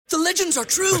The legends are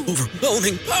true.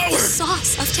 Overwhelming power! The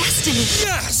sauce of destiny.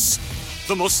 Yes!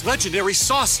 The most legendary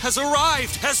sauce has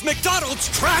arrived as McDonald's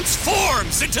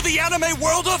transforms into the anime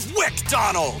world of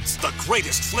WickDonald's. The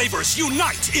greatest flavors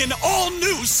unite in all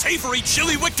new savory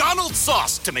chili McDonald's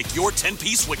sauce to make your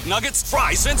 10-piece Wick Nuggets,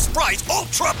 fries, and Sprite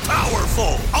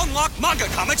ultra-powerful. Unlock manga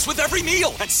comics with every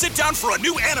meal and sit down for a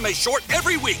new anime short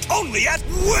every week only at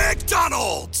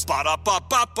WickDonald's.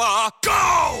 Ba-da-ba-ba-ba,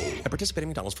 go! And participate in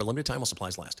McDonald's for a limited time while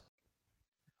supplies last.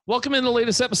 Welcome in the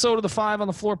latest episode of the 5 on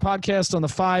the Floor podcast on the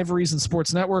 5 Reasons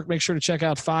Sports Network. Make sure to check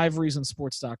out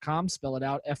 5reasonsports.com. Spell it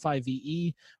out,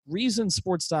 F-I-V-E,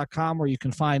 reasonsports.com, where you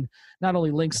can find not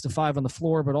only links to 5 on the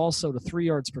Floor, but also to 3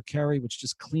 yards per carry, which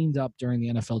just cleaned up during the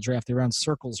NFL draft. They ran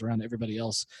circles around everybody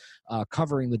else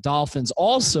covering the Dolphins.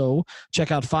 Also,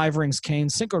 check out 5 Rings Kane,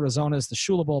 Cinco Razones, the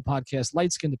Shula Bowl podcast,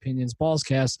 Light Skinned Opinions,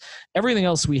 Ballscast, everything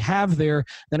else we have there.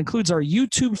 That includes our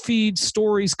YouTube feed,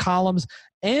 stories, columns,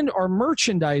 and our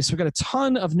merchandise. We've got a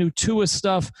ton of new Tua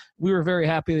stuff. We were very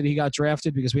happy that he got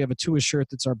drafted because we have a Tua shirt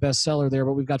that's our best seller there,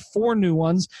 but we've got 4 new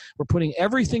ones. We're putting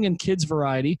everything in kids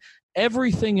variety,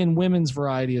 everything in women's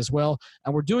variety as well,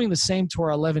 and we're doing the same to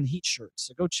our 11 Heat shirts.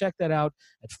 So go check that out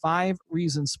at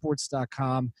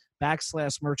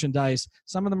 5reasonsports.com/merchandise.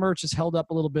 Some of the merch is held up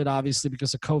a little bit, obviously,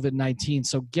 because of COVID-19,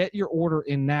 so get your order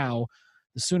in now.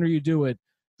 The sooner you do it,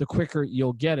 the quicker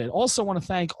you'll get it. Also want to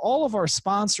thank all of our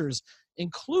sponsors,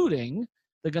 including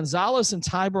the Gonzalez and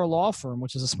Tybor Law Firm,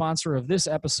 which is a sponsor of this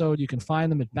episode. You can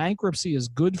find them at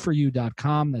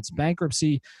bankruptcyisgoodforyou.com. That's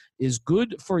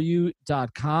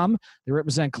bankruptcyisgoodforyou.com. They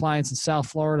represent clients in South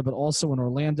Florida, but also in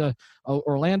Orlando,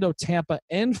 Tampa,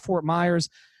 and Fort Myers.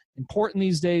 Important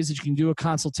these days that you can do a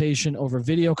consultation over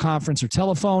video conference or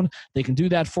telephone. They can do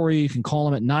that for you. You can call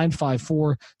them at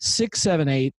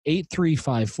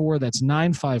 954-678-8354. That's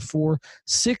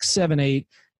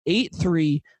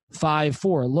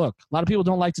 954-678-8354. Look, a lot of people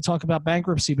don't like to talk about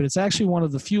bankruptcy, but it's actually one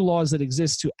of the few laws that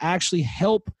exist to actually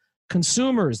help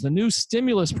consumers. The new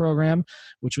stimulus program,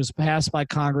 which was passed by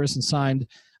Congress and signed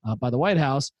by the White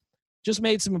House, just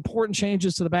made some important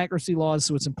changes to the bankruptcy laws,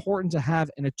 so it's important to have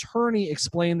an attorney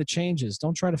explain the changes.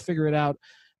 Don't try to figure it out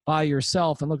by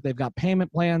yourself. And look, they've got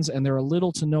payment plans, and there are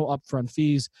little to no upfront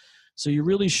fees. So you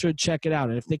really should check it out.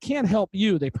 And if they can't help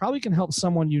you, they probably can help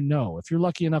someone you know. If you're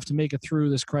lucky enough to make it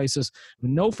through this crisis with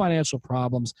no financial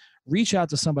problems, reach out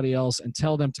to somebody else and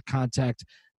tell them to contact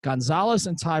Gonzalez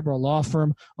and Tybor Law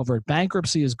Firm over at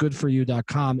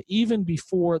bankruptcyisgoodforyou.com. Even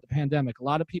before the pandemic, a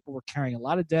lot of people were carrying a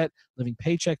lot of debt, living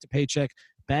paycheck to paycheck.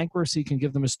 Bankruptcy can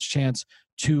give them a chance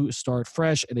to start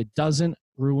fresh, and it doesn't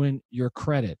ruin your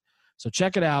credit. So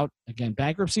check it out. Again,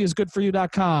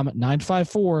 bankruptcyisgoodforyou.com,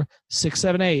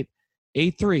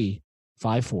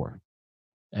 954-678-8354.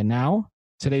 And now,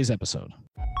 today's episode.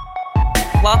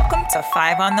 Welcome to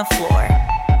 5 on the Floor,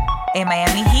 a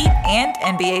Miami Heat and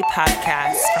NBA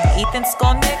podcast from Ethan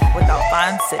Skolnick with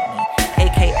Alphonse Sidney,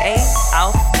 a.k.a.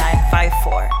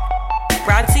 Alf954.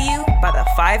 Brought to you by the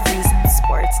 5 Reasons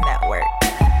Sports Network.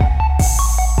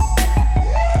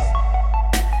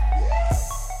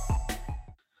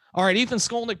 All right, Ethan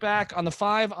Skolnick back on the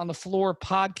 5 on the Floor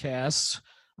podcast.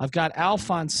 I've got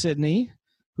Alphonse Sidney,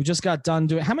 who just got done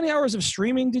doing – how many hours of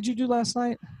streaming did you do last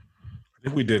night? I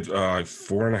think we did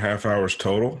 4.5 hours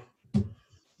total.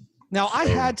 Now, I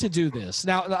had to do this.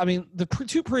 Now, I mean, the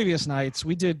 2 previous nights,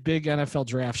 we did big NFL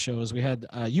draft shows. We had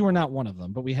you were not one of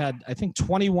them, but we had, I think,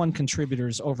 21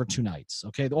 contributors over 2 nights.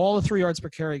 Okay, all the 3 yards per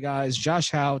carry guys, Josh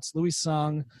Houts, Louis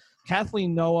Sung,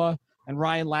 Kathleen Noah, and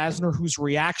Ryan Lasner, whose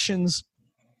reactions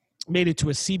made it to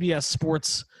a CBS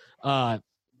Sports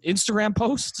Instagram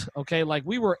post. Okay, like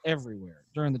we were everywhere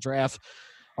during the draft.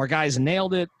 Our guys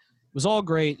nailed it. It was all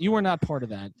great. You were not part of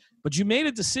that. But you made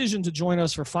a decision to join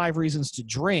us for 5 Reasons to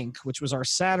Drink, which was our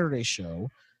Saturday show.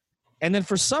 And then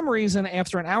for some reason,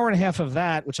 after an hour and a half of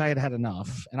that, which I had had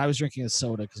enough, and I was drinking a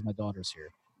soda because my daughter's here,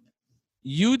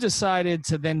 you decided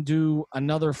to then do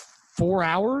another 4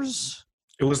 hours?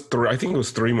 It was I think it was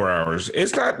 3 more hours.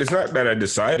 It's not that I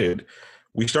decided.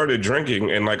 We started drinking,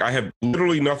 and like I had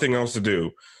literally nothing else to do.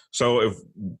 So if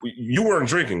you weren't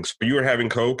drinking, so you were having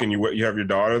Coke, and you have your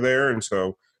daughter there, and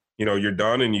so you're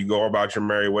done and you go about your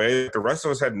merry way. The rest of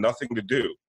us had nothing to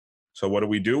do. So what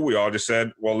do? We all just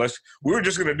said, well, we were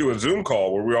just going to do a Zoom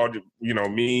call where we all,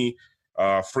 me,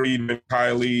 Friedman,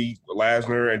 Kylie,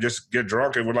 Lasner, and just get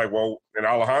drunk. And we're like, well, and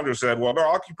Alejandro said, well, no,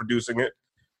 I'll keep producing it.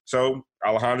 So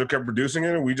Alejandro kept producing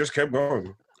it, and we just kept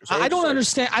going. I don't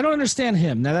understand. I don't understand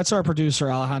him. Now that's our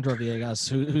producer Alejandro Villegas,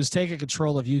 who's taken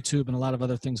control of YouTube and a lot of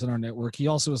other things in our network. He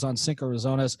also is on Cinco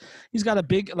Razones. He's got a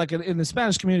big, like in the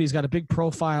Spanish community, he's got a big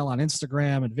profile on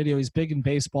Instagram and video. He's big in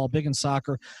baseball, big in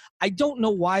soccer. I don't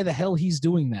know why the hell he's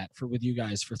doing that with you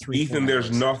guys for 3 Ethan, there's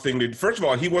nothing to. First of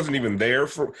all, he wasn't even there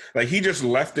for. Like he just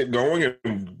left it going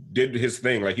and did his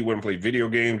thing. Like he wouldn't play video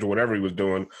games or whatever he was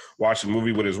doing, watch a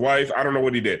movie with his wife. I don't know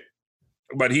what he did,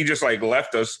 but he just like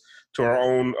left us to our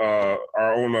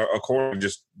own accord and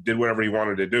just did whatever he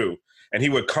wanted to do. And he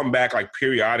would come back like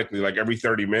periodically, like every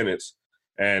 30 minutes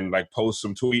and like post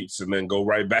some tweets and then go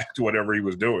right back to whatever he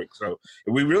was doing. So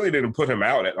we really didn't put him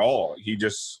out at all.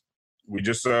 We're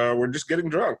just getting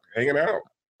drunk, hanging out.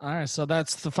 All right, so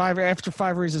that's after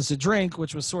 5 Reasons to Drink,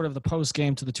 which was sort of the post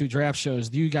game to the 2 draft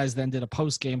shows. You guys then did a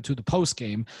post game to the post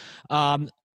game.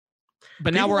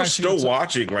 But now we're still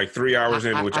watching like 3 hours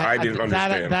in, which I didn't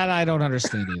understand. That I don't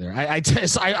understand either.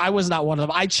 I was not one of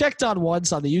them. I checked on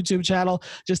once on the YouTube channel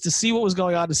just to see what was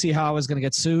going on, to see how I was going to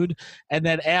get sued, and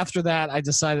then after that, I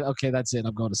decided, okay, that's it.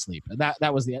 I'm going to sleep, and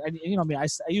that was the end. You know me, I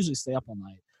usually stay up all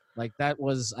night. Like that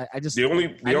was I just the only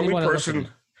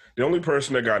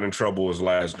person that got in trouble was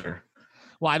Lasner.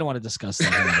 Well, I don't want to discuss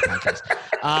that on the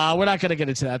podcast. We're not going to get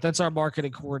into that. That's our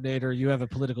marketing coordinator. You have a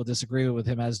political disagreement with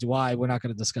him, as do I. We're not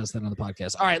going to discuss that on the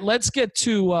podcast. All right, let's get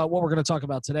to what we're going to talk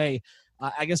about today.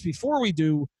 I guess before we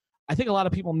do, I think a lot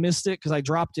of people missed it because I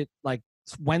dropped it like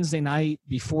Wednesday night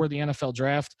before the NFL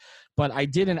draft. But I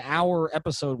did an hour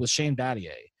episode with Shane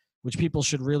Battier, which people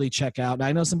should really check out. Now,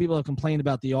 I know some people have complained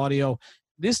about the audio.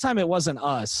 This time it wasn't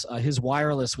us. His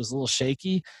wireless was a little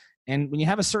shaky. And when you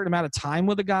have a certain amount of time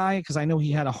with a guy, because I know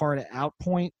he had a hard out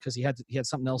point because he had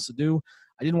something else to do,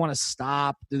 I didn't want to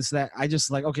stop that. I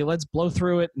just like, okay, let's blow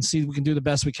through it and see if we can do the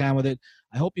best we can with it.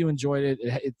 I hope you enjoyed it.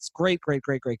 It's great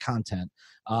content.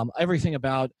 Everything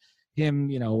about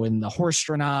him, you know, in the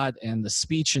Horsetronaut and the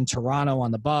speech in Toronto on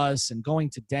the bus and going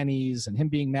to Denny's and him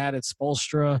being mad at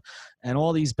Spoelstra and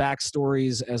all these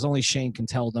backstories as only Shane can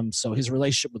tell them. So his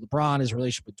relationship with LeBron, his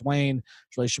relationship with Dwayne,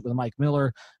 his relationship with Mike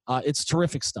Miller, it's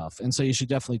terrific stuff. And so you should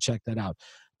definitely check that out.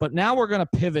 But now we're going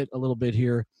to pivot a little bit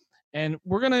here, and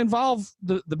we're going to involve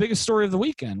the biggest story of the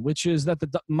weekend, which is that the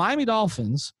Miami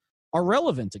Dolphins are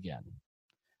relevant again.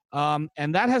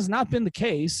 And that has not been the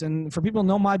case. And for people who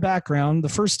know my background, the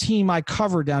first team I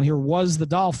covered down here was the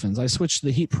Dolphins. I switched to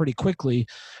the Heat pretty quickly,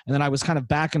 and then I was kind of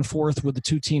back and forth with the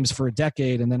 2 teams for a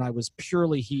decade, and then I was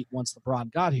purely Heat once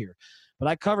LeBron got here. But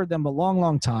I covered them a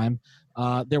long time.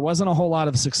 There wasn't a whole lot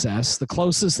of success. The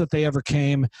closest that they ever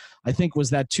came, I think, was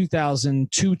that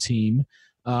 2002 team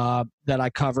that I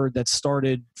covered that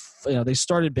started, they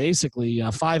started basically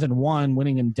 5-1,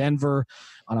 winning in Denver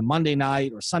on a Monday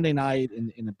night or Sunday night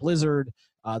in a blizzard.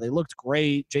 They looked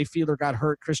great. Jay Fiedler got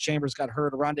hurt. Chris Chambers got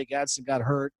hurt. Aronde Gadsden got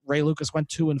hurt. Ray Lucas went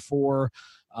 2-4.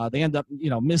 They end up,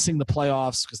 missing the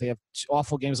playoffs because they have 2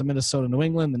 awful games in Minnesota, New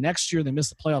England. The next year they missed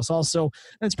the playoffs also,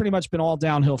 and it's pretty much been all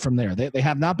downhill from there. They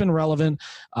have not been relevant.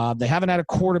 They haven't had a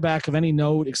quarterback of any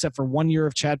note except for 1 year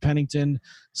of Chad Pennington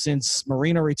since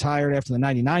Marino retired after the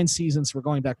 99 season, so we're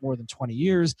going back more than 20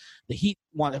 years. The Heat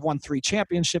have won 3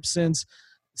 championships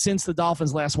since the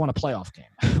Dolphins last won a playoff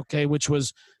game, okay, which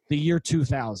was the year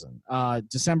 2000,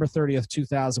 December 30th,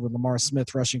 2000, with Lamar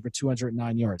Smith rushing for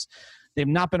 209 yards. They've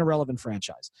not been a relevant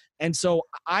franchise. And so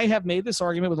I have made this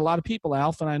argument with a lot of people,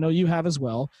 Alf, and I know you have as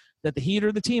well, that the Heat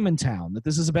are the team in town, that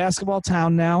this is a basketball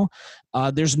town now.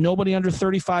 There's nobody under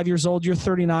 35 years old. You're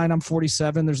 39, I'm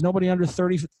 47. There's nobody under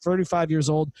 35 years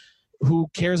old who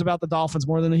cares about the Dolphins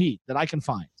more than the Heat that I can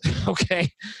find. Okay.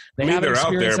 They're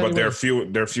out there, but they're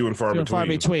few and far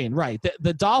between. Right.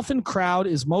 The Dolphin crowd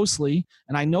is mostly,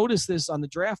 and I noticed this on the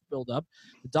draft buildup,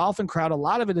 the Dolphin crowd, a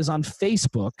lot of it is on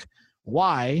Facebook.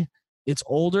 Why? It's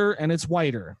older and it's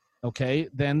whiter, okay,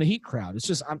 than the Heat crowd. It's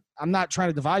just, I'm not trying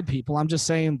to divide people. I'm just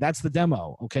saying that's the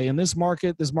demo, okay? In this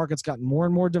market's gotten more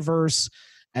and more diverse,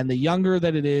 and the younger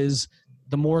that it is,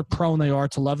 the more prone they are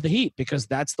to love the Heat because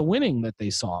that's the winning that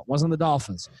they saw. It wasn't the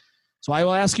Dolphins. So I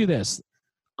will ask you this.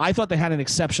 I thought they had an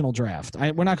exceptional draft.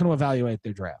 We're not going to evaluate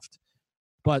their draft.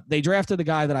 But they drafted the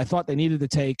guy that I thought they needed to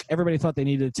take. Everybody thought they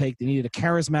needed to take. They needed a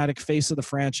charismatic face of the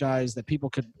franchise that people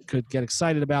could get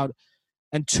excited about.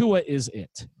 And Tua is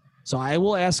it. So I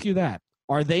will ask you that.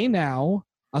 Are they now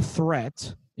a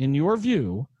threat, in your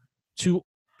view, to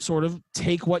sort of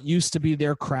take what used to be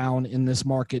their crown in this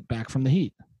market back from the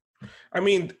Heat? I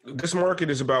mean, this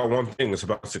market is about one thing. It's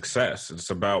about success.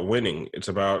 It's about winning. It's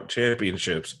about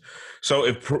championships. So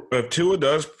if Tua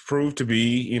does prove to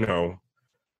be,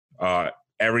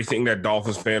 everything that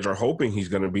Dolphins fans are hoping he's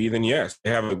going to be, then yes,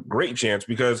 they have a great chance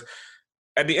because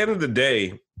at the end of the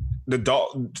day,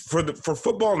 for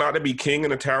football not to be king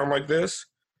in a town like this,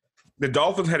 the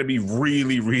Dolphins had to be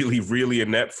really, really, really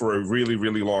inept for a really,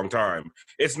 really long time.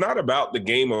 It's not about the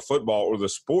game of football or the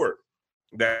sport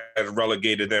that has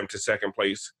relegated them to second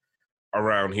place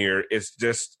around here. It's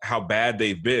just how bad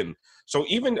they've been. So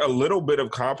even a little bit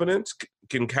of competence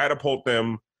can catapult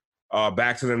them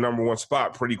back to the number one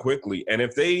spot pretty quickly. And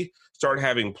if they start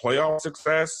having playoff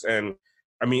success, and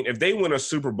I mean, if they win a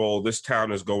Super Bowl, this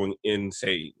town is going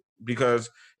insane, because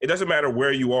it doesn't matter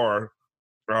where you are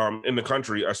in the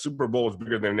country, a Super Bowl is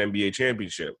bigger than an NBA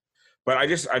championship. But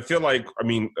I feel like,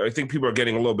 I think people are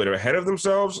getting a little bit ahead of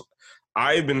themselves.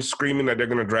 I've been screaming that they're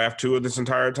going to draft Tua this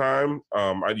entire time.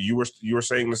 You were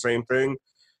saying the same thing.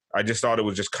 I just thought it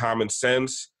was just common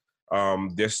sense.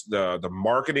 The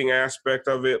marketing aspect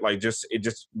of it, it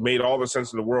just made all the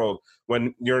sense in the world.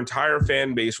 When your entire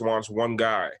fan base wants one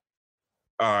guy,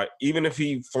 even if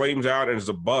he flames out and is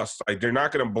a bust, they're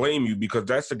not going to blame you, because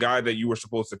that's the guy that you were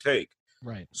supposed to take.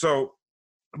 Right. So,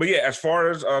 but yeah, as far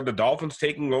as the Dolphins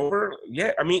taking over,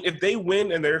 yeah, if they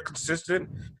win and they're consistent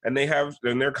and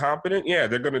they're competent, yeah,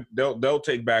 they'll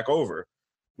take back over.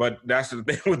 But that's the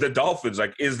thing with the Dolphins,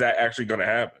 is that actually going to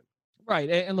happen? Right.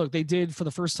 And look, they did for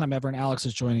the first time ever, and Alex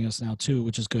is joining us now too,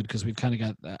 which is good, because we've kind of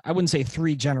got, I wouldn't say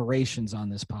 3 generations on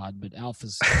this pod, but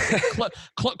Alpha's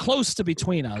close to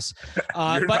between us.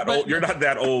 You're not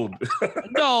that old.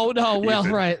 No. Well,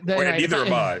 right. Neither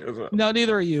am I. No,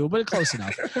 neither are you, but close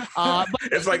enough. But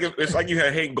it's like you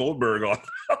had Hank Goldberg on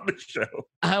the show.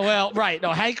 Well, right.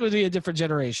 No, Hank would be a different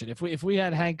generation. If we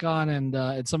had Hank on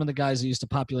and some of the guys that used to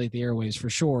populate the airways, for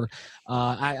sure.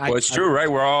 It's true, right?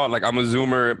 We're all I'm a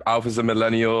Zoomer, Alpha's a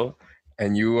millennial,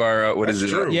 and you are what is it?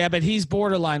 True. Yeah, but he's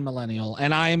borderline millennial,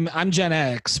 and I'm Gen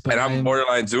X. But and I'm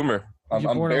borderline Zoomer. I'm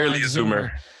barely a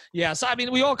Zoomer. Yeah, so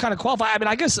we all kind of qualify.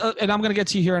 I guess, and I'm going to get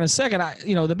to you here in a second.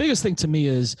 The biggest thing to me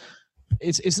is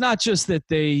it's not just that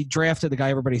they drafted the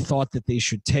guy everybody thought that they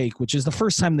should take, which is the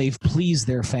first time they've pleased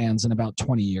their fans in about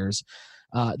 20 years.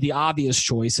 The obvious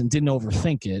choice, and didn't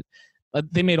overthink it.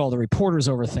 They made all the reporters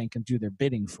overthink and do their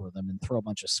bidding for them and throw a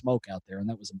bunch of smoke out there, and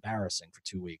that was embarrassing for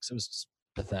 2 weeks. It was just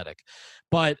pathetic.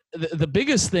 But the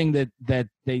biggest thing that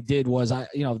they did was,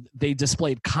 they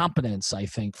displayed competence, I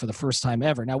think, for the first time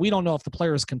ever. Now, we don't know if the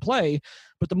players can play,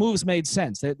 but the moves made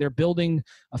sense. They're building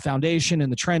a foundation in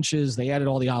the trenches. They added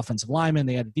all the offensive linemen.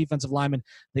 They added defensive linemen.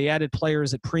 They added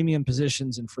players at premium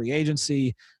positions in free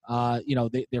agency.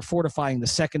 They're fortifying the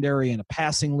secondary in a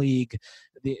passing league.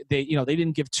 They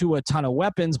didn't give Tua a ton of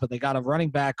weapons, but they got a running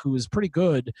back who is pretty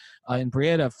good in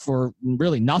Brietta for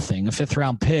really nothing, a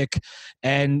 5th-round pick.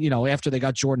 And, after they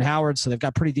got Jordan Howard, so they've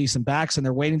got pretty decent backs, and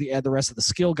they're waiting to add the rest of the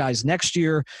skill guys next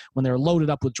year when they're loaded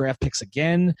up with draft picks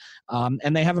again.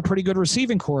 And they have a pretty good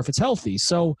receiving core if it's healthy.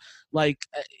 So,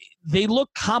 they look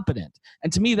competent.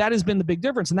 And to me, that has been the big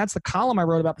difference. And that's the column I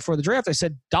wrote about before the draft. I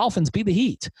said, Dolphins, be the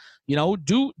Heat.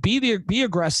 Be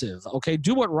aggressive. Okay,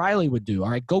 do what Riley would do.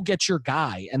 All right, go get your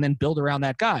guy and then build around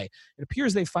that guy. It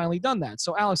appears they've finally done that.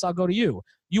 So, Alex, I'll go to you.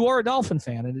 You are a Dolphin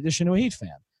fan in addition to a Heat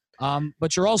fan.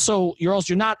 But you're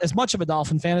not as much of a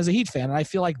Dolphin fan as a Heat fan. And I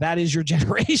feel like that is your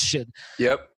generation.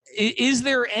 Yep. Is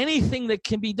there anything that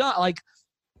can be done?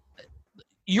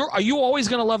 Are you always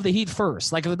going to love the Heat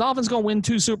first? If the Dolphins go win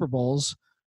 2 Super Bowls,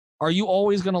 are you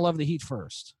always going to love the Heat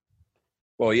first?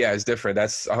 Well, yeah, it's different.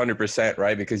 That's 100%,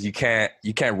 right? Because you can't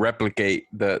replicate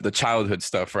the childhood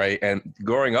stuff, right? And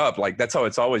growing up, that's how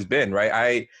it's always been,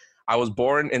 right? I was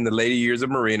born in the later years of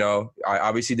Marino. I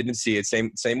obviously didn't see it.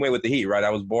 Same way with the Heat, right?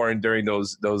 I was born during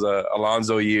those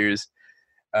Alonzo years,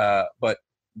 but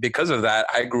because of that,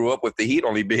 I grew up with the Heat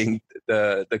only being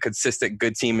the consistent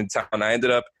good team in town. I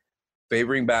ended up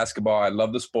favoring basketball. I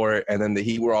love the sport, and then the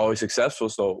Heat were always successful.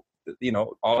 So,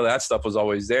 all of that stuff was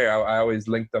always there. I always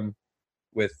linked them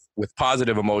with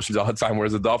positive emotions all the time,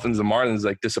 whereas the Dolphins and Marlins,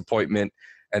 disappointment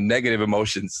and negative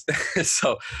emotions.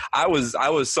 So I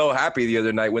was so happy the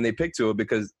other night when they picked Tua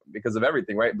because of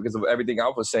everything, right? Because of everything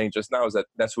Alf was saying just now, is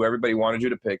that's who everybody wanted you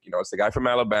to pick. It's the guy from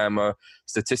Alabama.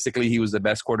 Statistically, he was the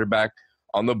best quarterback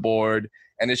on the board.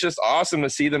 And it's just awesome to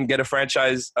see them get a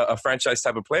franchise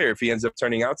type of player if he ends up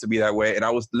turning out to be that way. And I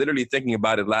was literally thinking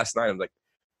about it last night. I'm like,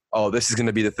 oh, this is going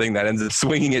to be the thing that ends up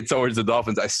swinging it towards the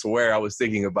Dolphins. I swear I was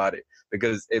thinking about it.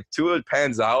 Because if Tua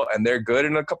pans out and they're good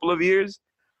in a couple of years,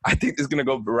 I think it's going to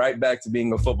go right back to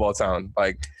being a football town.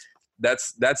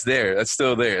 That's there. That's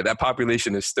still there. That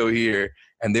population is still here.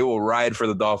 And they will ride for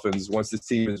the Dolphins once this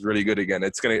team is really good again.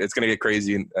 It's gonna get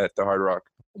crazy at the Hard Rock.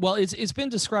 Well, it's been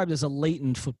described as a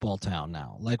latent football town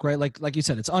now. Like you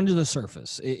said, it's under the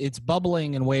surface. It's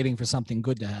bubbling and waiting for something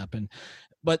good to happen.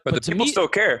 But the to people me, still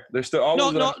care. They're still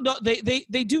always no.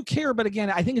 They do care, but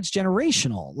again, I think it's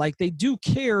generational. Like they do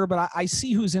care, but I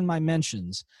see who's in my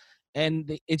mentions,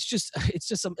 and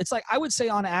it's like I would say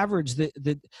on average that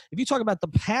if you talk about the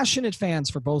passionate fans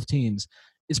for both teams,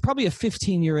 it's probably a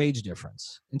 15-year age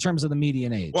difference in terms of the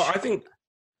median age. Well, I think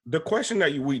the question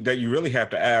that you really have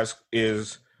to ask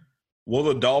is, will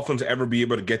the Dolphins ever be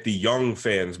able to get the young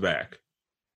fans back?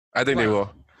 I think they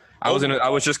will. I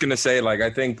was just gonna say, like, I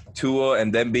think Tua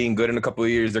and them being good in a couple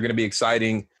of years, they're gonna be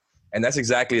exciting, and that's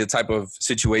exactly the type of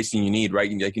situation you need,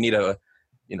 right? Like you need an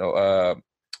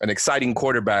exciting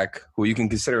quarterback who you can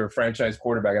consider a franchise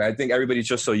quarterback, and I think everybody's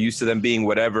just so used to them being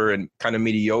whatever and kind of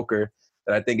mediocre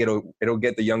that I think it'll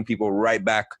get the young people right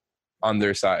back on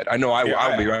their side. I know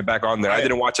I'll be right back on there. I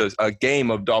didn't watch a game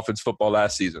of Dolphins football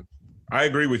last season. I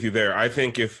agree with you there. I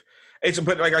think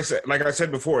but like I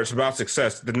said before, it's about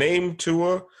success. The name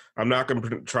Tua, I'm not going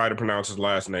to try to pronounce his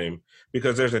last name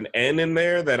because there's an N in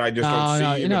there that I just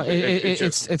don't see. No,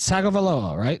 it's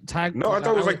Tagovailoa, right? I thought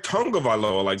it was like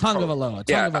Tungavailoa. Like Tungavailoa.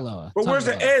 Tungavailoa. But where's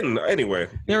the N anyway?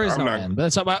 There is no N.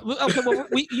 But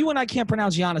you and I can't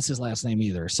pronounce Giannis's last name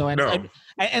either. So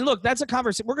and look, that's a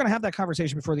conversation. We're going to have that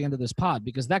conversation before the end of this pod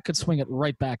because that could swing it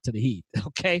right back to the Heat.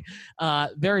 Okay,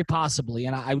 very possibly.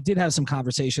 And I did have some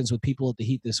conversations with people at the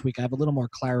Heat this week. I have a little more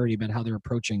clarity about how they're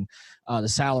approaching the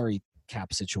salary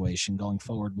cap situation going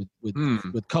forward with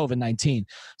COVID-19.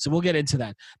 So we'll get into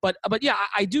that. But yeah,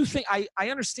 I do think I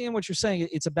understand what you're saying.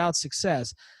 It's about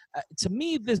success. To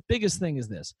me, the biggest thing is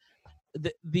this.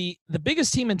 The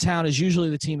biggest team in town is usually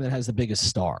the team that has the biggest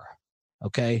star.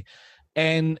 Okay.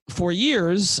 And for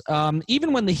years,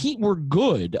 even when the Heat were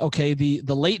good, okay, the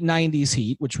late 90s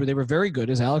Heat, they were very good,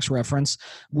 as Alex referenced,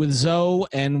 with Zoe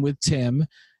and with Tim.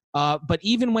 But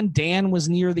even when Dan was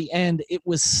near the end, it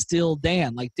was still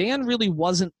Dan. Like, Dan really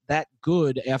wasn't that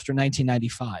good after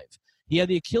 1995. He had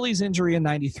the Achilles injury in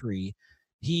 93.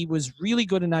 He was really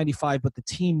good in 95, but the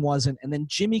team wasn't. And then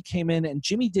Jimmy came in, and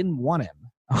Jimmy didn't want him,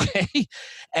 okay?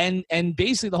 And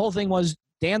basically the whole thing was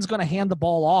Dan's going to hand the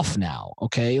ball off now,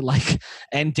 okay?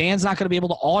 And Dan's not going to be able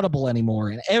to audible anymore.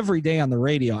 And every day on the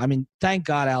radio, I mean, thank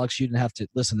God, Alex, you didn't have to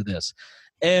listen to this.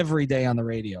 Every day on the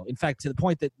radio. In fact, to the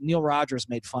point that Neil Rogers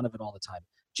made fun of it all the time.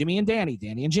 Jimmy and Danny,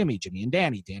 Danny and Jimmy, Jimmy and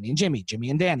Danny, Danny and Jimmy, Jimmy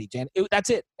and Danny.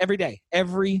 That's it. Every day.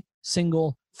 Every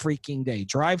single freaking day.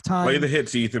 Drive time. Play the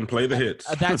hits, Ethan. Play the hits.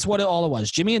 That's what all it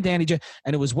was. Jimmy and Danny.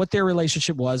 And it was what their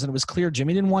relationship was. And it was clear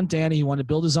Jimmy didn't want Danny. He wanted to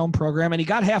build his own program. And he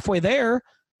got halfway there.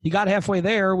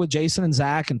 With Jason and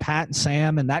Zach and Pat and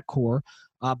Sam and that core.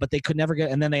 But they could never get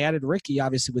 – and then they added Ricky,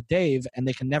 obviously, with Dave, and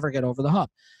they can never get over the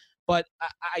hump. But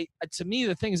to me,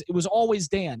 the thing is, it was always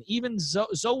Dan. Even Zoe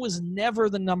was never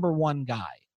the number one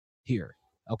guy here,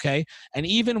 okay? And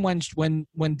even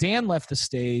when Dan left the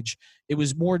stage, it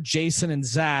was more Jason and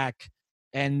Zach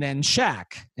and then Shaq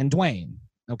and Dwayne,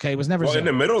 okay? It was never Zoe. In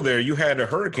the middle there, you had the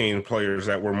Hurricane players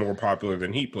that were more popular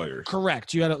than Heat players.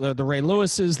 Correct. You had the Ray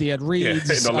Lewises, the Ed Reeds.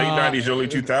 Yeah, in the late 90s, early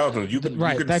 2000s. You could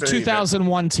that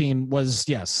 2001 team was,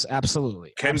 yes,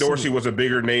 absolutely. Ken Dorsey was a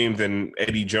bigger name than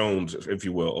Eddie Jones, if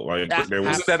you will. Was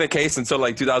that the case until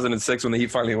like 2006 when the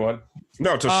Heat finally won?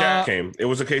 No, until Shaq came. It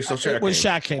was a case till Shaq came. It was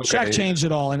Shaq came. Okay. Shaq changed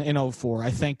it all in 2004.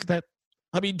 I think that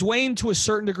Dwayne, to a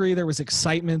certain degree, there was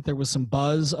excitement. There was some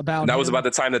buzz about that him. Was about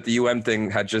the time that the UM thing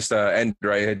had just ended,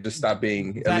 right? It had just stopped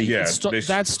being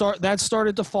that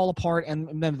started to fall apart.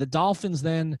 And then the Dolphins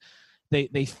then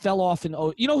they fell off in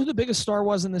you know who the biggest star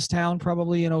was in this town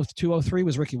probably in 2003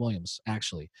 was Ricky Williams,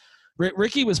 actually.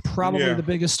 Ricky was probably the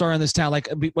biggest star in this town. Like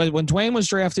when Dwayne was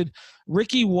drafted,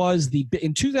 Ricky was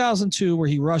in 2002 where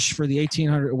he rushed for the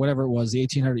 1800 or whatever it was, the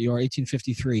 1800 yard,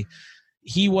 1853.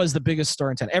 He was the biggest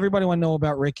star in town. Everybody want to know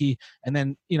about Ricky. And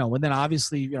then,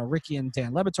 obviously, Ricky and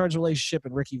Dan Lebatard's relationship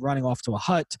and Ricky running off to a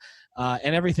hut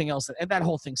and everything else. And that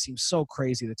whole thing seems so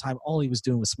crazy. The time all he was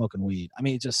doing was smoking weed. I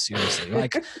mean, just seriously.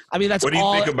 That's what do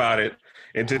you think about it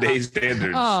in today's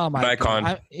standards? Oh, my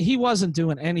God. He wasn't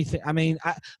doing anything. I mean,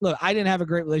 I didn't have a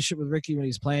great relationship with Ricky when he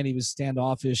was playing. He was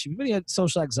standoffish. But he had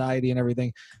social anxiety and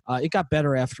everything. It got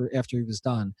better after he was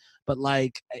done. But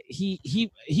he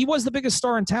was the biggest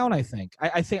star in town, I think.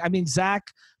 I think Zach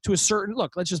to a certain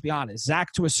look. Let's just be honest.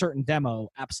 Zach to a certain demo,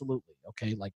 absolutely.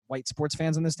 Okay, like white sports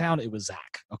fans in this town, it was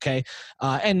Zach. Okay,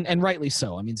 and rightly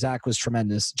so. I mean, Zach was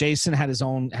tremendous. Jason had his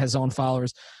own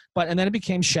followers, and then it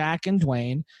became Shaq and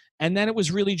Dwayne, and then it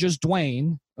was really just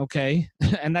Dwayne. Okay,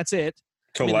 and that's it.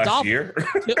 Till last year.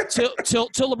 till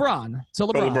LeBron. Till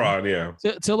LeBron, yeah.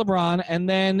 Till LeBron, and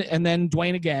then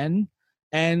Dwayne again.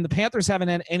 And the Panthers haven't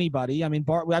had anybody. I mean,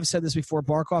 I've said this before.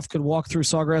 Barkov could walk through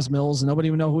Sawgrass Mills and nobody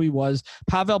would know who he was.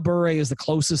 Pavel Bure is the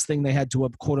closest thing they had to a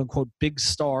quote-unquote big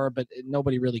star, but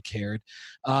nobody really cared.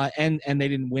 And they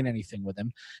didn't win anything with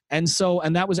him. And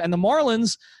the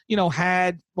Marlins,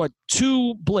 had,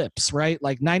 2 blips, right?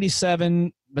 Like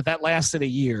 97, but that lasted a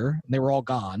year. And they were all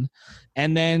gone.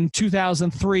 And then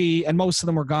 2003, and most of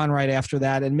them were gone right after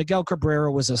that. And Miguel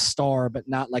Cabrera was a star, but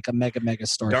not like a mega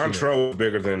star. Dontrell was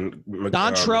bigger than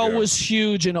Dontrell was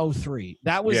huge in 03.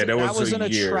 That was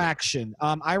an year. attraction.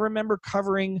 I remember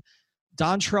covering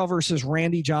Dontrell versus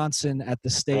Randy Johnson at the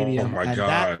stadium. Oh my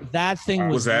God. That thing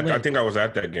was lit. I think I was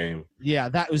at that game. Yeah,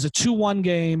 that was a 2-1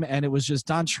 game, and it was just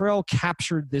Dontrell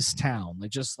captured this town.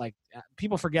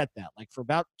 People forget that. Like for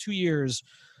about 2 years,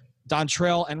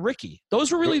 Dontrell and Ricky.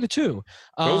 Those were really the two.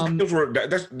 Those games were.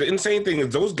 That's the insane thing is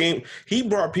those games. He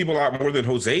brought people out more than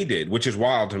Jose did, which is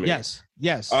wild to me. Yes.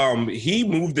 He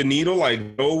moved the needle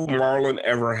like no Marlin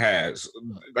ever has.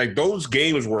 Like those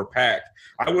games were packed.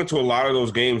 I went to a lot of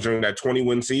those games during that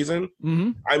 20-win season.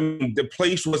 Mm-hmm. I mean, the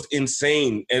place was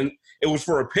insane, and it was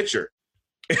for a pitcher.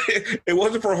 It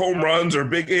wasn't for home runs or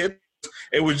big hits.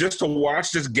 It was just to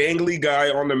watch this gangly guy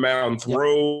on the mound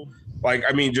throw.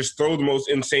 Just throw the most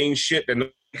insane shit that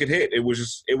nobody could hit. It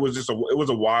was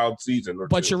a wild season.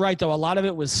 But you're right, though. A lot of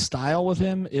it was style with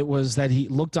him. It was that he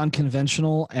looked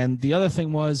unconventional, and the other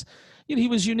thing was, he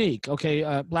was unique.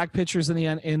 Okay, black pitchers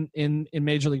in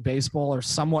Major League Baseball are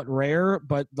somewhat rare,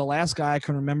 but the last guy I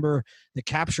can remember that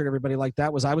captured everybody like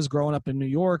that was I was growing up in New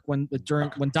York when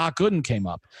Doc Gooden came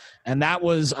up, and that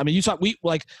was I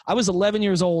was 11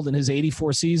 years old in his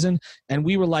 '84 season, and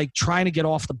we were like trying to get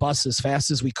off the bus as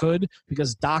fast as we could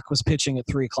because Doc was pitching at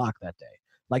 3:00 that day.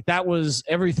 Like that was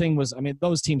everything was. I mean,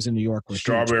 those teams in New York were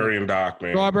Strawberry and Doc,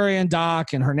 man. Strawberry and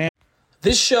Doc and Hernandez.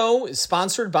 This show is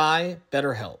sponsored by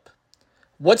BetterHelp.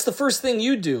 What's the first thing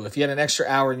you do if you had an extra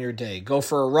hour in your day? Go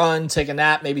for a run, take a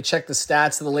nap, maybe check the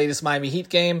stats of the latest Miami Heat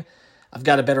game? I've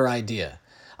got a better idea.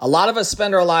 A lot of us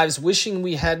spend our lives wishing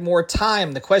we had more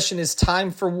time. The question is,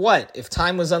 time for what? If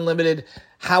time was unlimited,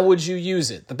 how would you use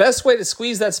it? The best way to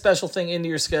squeeze that special thing into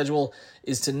your schedule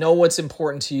is to know what's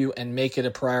important to you and make it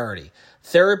a priority.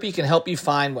 Therapy can help you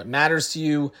find what matters to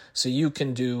you so you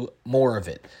can do more of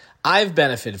it. I've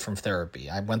benefited from therapy.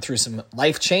 I went through some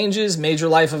life changes, major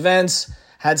life events,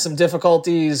 had some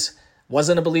difficulties,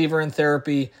 wasn't a believer in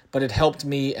therapy, but it helped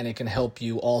me and it can help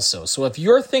you also. So if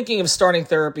you're thinking of starting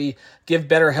therapy, give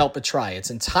BetterHelp a try. It's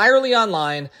entirely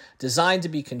online, designed to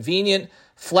be convenient,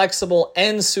 flexible,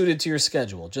 and suited to your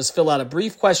schedule. Just fill out a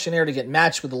brief questionnaire to get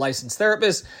matched with a licensed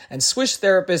therapist and switch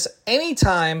therapists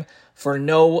anytime for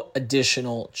no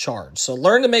additional charge. So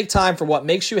learn to make time for what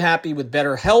makes you happy with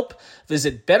BetterHelp.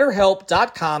 Visit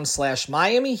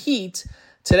BetterHelp.com/Miami Heat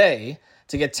today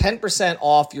to get 10%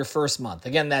 off your first month.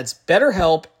 Again, that's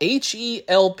BetterHelp,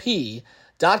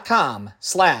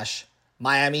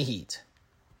 HELP.com/Miami Heat.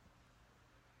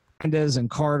 Hernandez and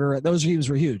Carter, those teams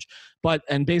were huge.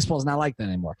 And baseball's not like that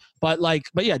anymore. But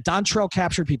yeah, Dontrell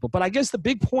captured people. But I guess the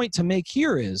big point to make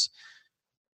here is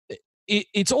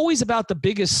it's always about the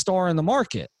biggest star in the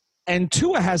market. And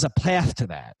Tua has a path to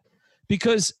that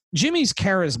because Jimmy's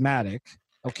charismatic,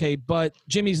 okay, but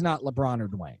Jimmy's not LeBron or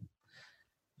Dwayne.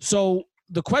 So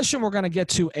the question we're going to get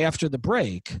to after the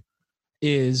break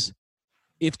is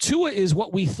if Tua is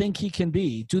what we think he can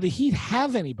be, do the Heat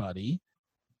have anybody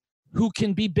who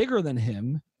can be bigger than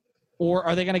him, or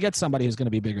are they going to get somebody who's going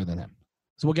to be bigger than him?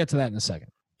 So we'll get to that in a second.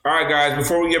 All right, guys,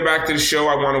 before we get back to the show,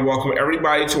 I want to welcome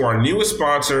everybody to our newest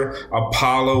sponsor,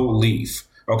 Apollo Leaf.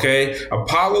 Okay,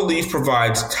 Apollo Leaf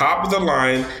provides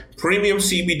top-of-the-line premium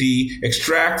CBD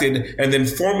extracted and then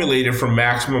formulated for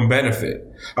maximum benefit.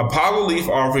 Apollo Leaf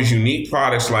offers unique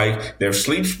products like their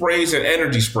sleep sprays and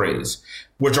energy sprays,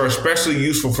 which are especially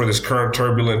useful for this current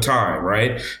turbulent time,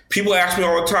 right? People ask me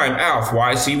all the time, Alf,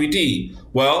 why CBD?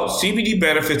 Well, CBD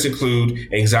benefits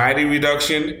include anxiety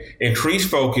reduction, increased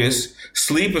focus,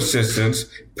 sleep assistance,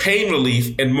 pain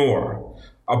relief, and more.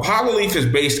 Apollo Leaf is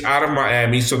based out of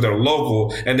Miami, so they're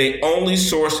local, and they only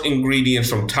source ingredients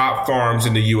from top farms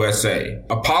in the USA.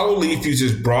 Apollo Leaf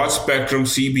uses broad-spectrum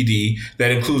CBD that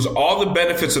includes all the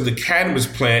benefits of the cannabis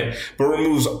plant, but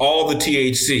removes all the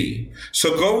THC.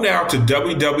 So go now to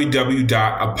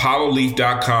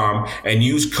www.apolloleaf.com and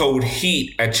use code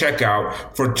HEAT at checkout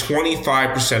for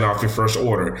 25% off your first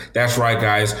order. That's right,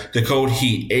 guys. The code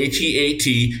HEAT,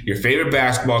 H-E-A-T, your favorite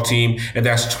basketball team, and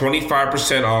that's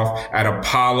 25% off at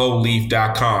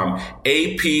ApolloLeaf.com,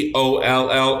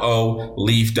 APOLLO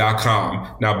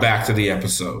Leaf.com. Now back to the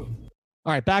episode.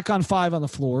 All right, back on 5 on the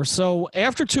floor. So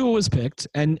after Tua was picked,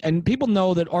 and people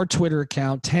know that our Twitter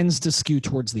account tends to skew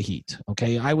towards the Heat.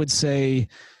 Okay, I would say,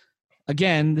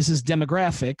 again, this is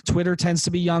demographic. Twitter tends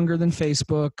to be younger than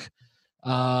Facebook.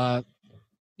 My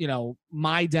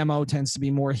demo tends to be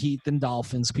more Heat than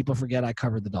Dolphins. People forget I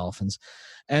covered the Dolphins.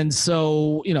 And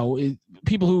so,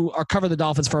 people who cover the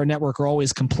Dolphins for our network are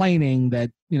always complaining that,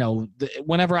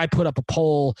 whenever I put up a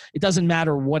poll, it doesn't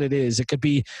matter what it is. It could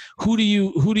be, who do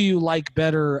you like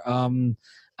better?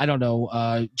 I don't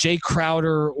know, Jay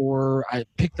Crowder, or I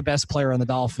pick the best player on the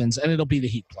Dolphins, and it'll be the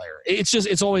Heat player.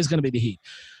 It's always going to be the Heat.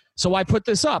 So I put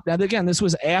this up. Now, again, this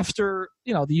was after,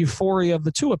 the euphoria of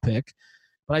the Tua pick.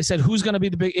 But I said, who's going to be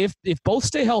the big – if both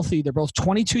stay healthy, they're both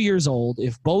 22 years old.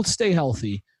 If both stay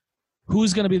healthy,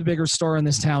 who's going to be the bigger star in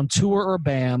this town, Tua or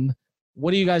Bam?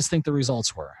 What do you guys think the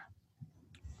results were?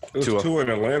 It was Tua in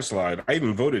a landslide. I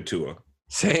even voted Tua.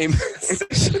 Same.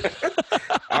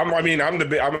 I'm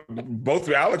both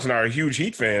Alex and I are huge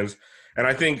Heat fans, and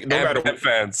I think no matter what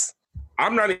fans,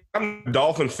 I'm a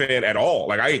Dolphins fan at all.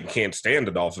 Like, I can't stand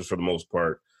the Dolphins for the most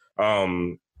part.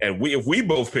 And if we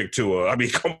both pick Tua, I mean,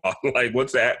 come on, like,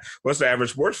 what's the average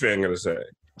sports fan going to say?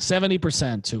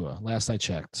 70% Tua, last I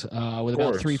checked, with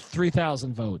about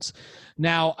 3,000 votes.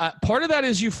 Now, part of that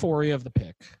is euphoria of the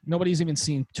pick. Nobody's even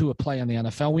seen Tua play in the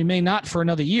NFL. We may not for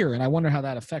another year, and I wonder how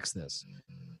that affects this.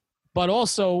 But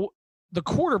also, the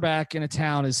quarterback in a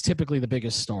town is typically the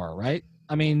biggest star, right?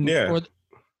 I mean, yeah.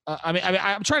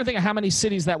 I'm trying to think of how many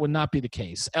cities that would not be the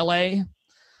case. L.A.,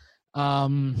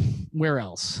 where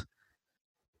else?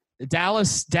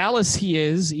 Dallas, he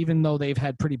is, even though they've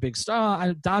had pretty big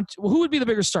star. Who would be the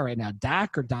bigger star right now,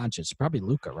 Dak or Doncic? Probably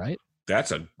Luka, right?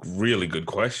 That's a really good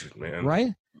question, man.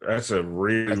 Right? That's a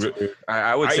really.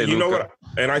 I would say. You know what?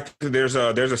 And I think there's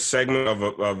a segment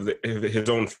of his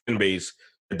own fan base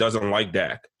that doesn't like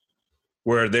Dak,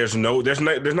 where there's not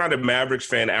a Mavericks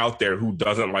fan out there who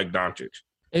doesn't like Doncic.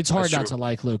 It's hard not to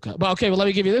like Luka. But okay, well, let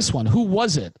me give you this one. Who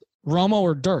was it, Romo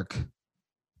or Dirk?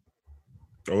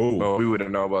 Oh, we wouldn't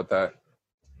know about that.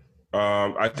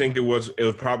 I think it was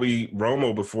probably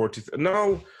Romo before.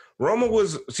 Romo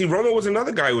was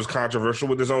another guy who was controversial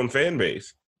with his own fan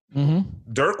base. Mm-hmm.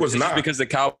 Dirk was not, because the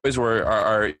Cowboys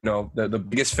are the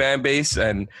biggest fan base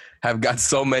and have got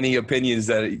so many opinions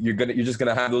that you're just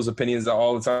gonna have those opinions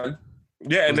all the time.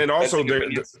 Yeah, and then also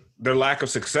their lack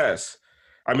of success.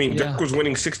 I mean, Dirk was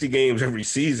winning 60 games every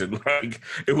season. Like,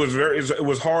 it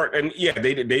was hard, and yeah,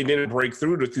 they didn't break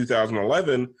through to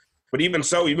 2011. But even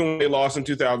so, even when they lost in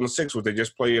 2006, which they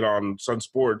just played on Sun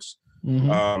Sports,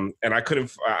 and I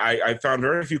found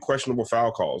very few questionable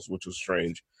foul calls, which was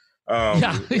strange.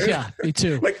 Me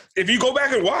too. Like, if you go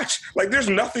back and watch, like, there's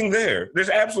nothing there. There's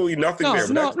absolutely nothing there.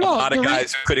 A lot of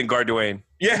guys who couldn't guard Dwayne.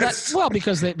 Yes.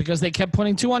 Because they kept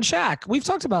putting 2 on Shaq. We've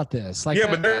talked about this. Like,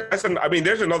 but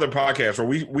there's another podcast where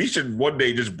we should one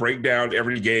day just break down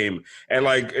every game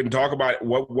and talk about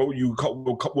what you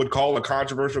would call a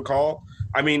controversial call.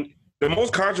 I mean, the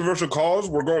most controversial calls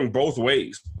were going both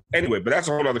ways. Anyway, but that's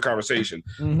a whole other conversation.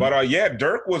 Mm-hmm. But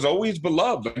Dirk was always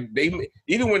beloved. Like,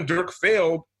 even when Dirk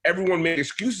failed, everyone made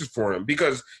excuses for him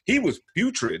because he was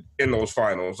putrid in those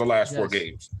finals, the last 4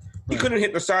 games. He couldn't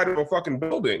hit the side of a fucking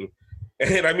building.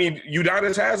 And, I mean,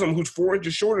 Udonis Haslem, who's 4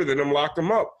 inches shorter than him, locked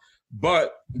him up.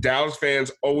 But Dallas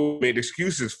fans always made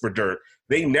excuses for Dirk.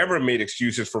 They never made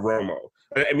excuses for Romo.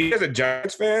 I mean, as a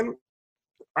Giants fan,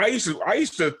 I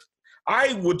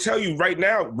would tell you right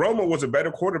now, Romo was a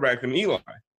better quarterback than Eli.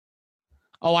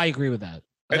 Oh, I agree with that.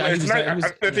 I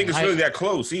don't think it's really that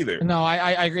close either. No,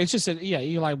 I agree. It's just that,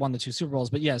 Eli won the 2 Super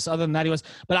Bowls. But, yes, other than that, he was.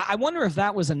 But I wonder if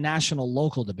that was a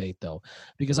national-local debate, though,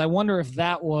 because I wonder if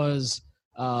that was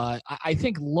I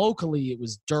think locally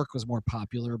Dirk was more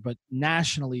popular, but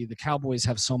nationally the Cowboys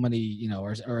have so many,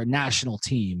 are a national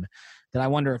team that I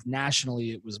wonder if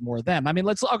nationally it was more them. I mean,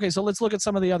 let's look at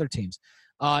some of the other teams.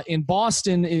 In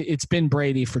Boston, it's been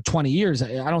Brady for 20 years.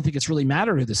 I don't think it's really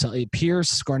mattered who this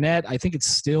Pierce, Garnett. I think it's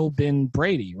still been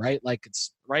Brady, right? Like,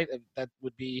 it's right. That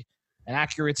would be an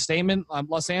accurate statement.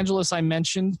 Los Angeles, I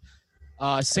mentioned.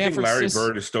 San Francisco. Larry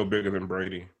Bird is still bigger than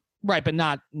Brady. Right, but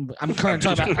not. I'm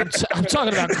talking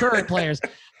about current players.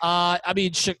 I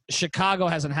mean, Chicago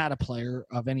hasn't had a player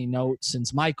of any note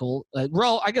since Michael.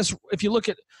 I guess if you look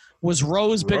at, was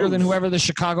Rose bigger than whoever the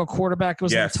Chicago quarterback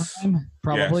was at the time?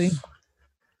 Probably. Yes.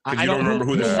 I don't remember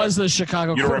who was the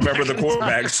Chicago. You don't remember the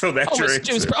quarterback, so that's your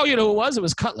answer. You know who it was? It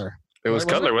was Cutler. It was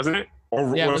Cutler, wasn't it? Or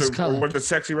was it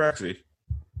Sexy Rexy?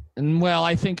 And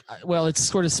I think it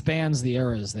sort of spans the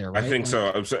eras there, right? I think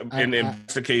so. And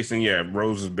that's the case, and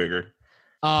Rose is bigger.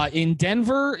 In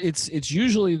Denver, it's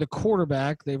usually the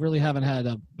quarterback. They really haven't had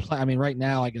a play. I mean, right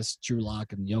now, I guess Drew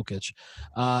Lock and Jokic.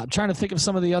 I'm trying to think of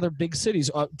some of the other big cities.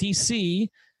 DC,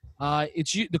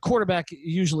 the quarterback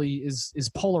usually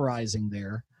is polarizing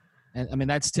there, and I mean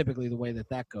that's typically the way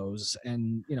that goes.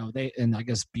 And and I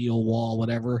guess Beal, Wall,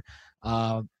 whatever.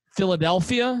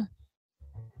 Philadelphia.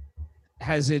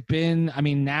 Has it been? I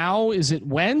mean, now is it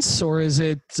Wentz or is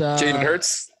it Jalen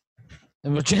Hurts?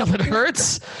 Jalen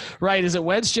Hurts, right? Is it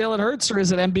Wentz, Jalen Hurts, or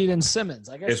is it Embiid and Simmons?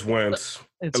 I guess it's Wentz.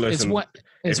 Listen,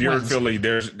 if you're in Philly,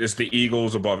 it's the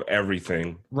Eagles above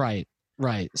everything. Right.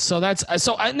 So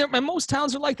and most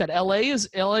towns are like that. LA is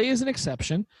an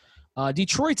exception.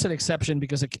 Detroit's an exception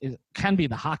because it can be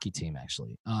the hockey team.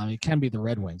 Actually, it can be the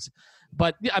Red Wings.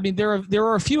 But I mean, there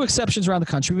are a few exceptions around the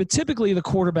country, but typically the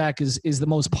quarterback is the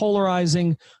most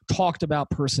polarizing, talked about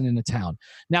person in the town.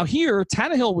 Now here,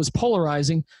 Tannehill was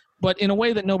polarizing, but in a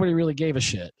way that nobody really gave a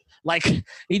shit. Like he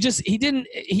wasn't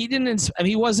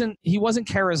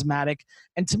charismatic.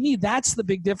 And to me, that's the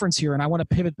big difference here. And I want to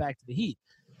pivot back to the Heat.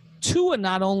 Tua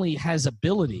not only has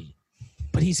ability,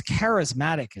 but he's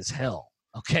charismatic as hell.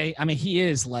 Okay. I mean, he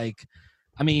is from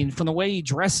the way he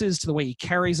dresses to the way he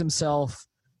carries himself,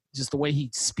 just the way he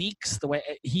speaks, the way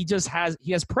he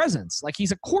has presence. Like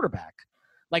he's a quarterback.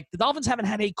 Like the Dolphins haven't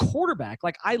had a quarterback.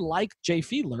 Like I like Jay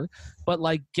Fiedler, but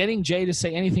like getting Jay to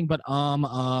say anything but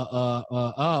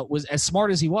was as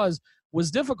smart as he was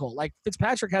difficult. Like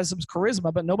Fitzpatrick has some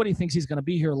charisma, but nobody thinks he's going to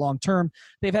be here long term.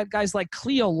 They've had guys like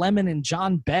Cleo Lemon and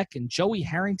John Beck and Joey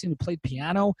Harrington who played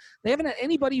piano. They haven't had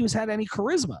anybody who's had any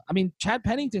charisma. I mean, Chad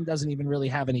Pennington doesn't even really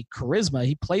have any charisma.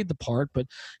 He played the part, but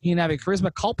he didn't have any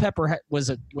charisma. Culpepper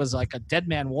was like a dead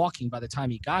man walking by the time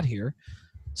he got here.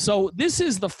 So this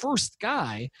is the first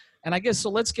guy, and I guess so.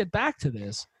 Let's get back to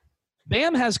this.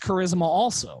 Bam has charisma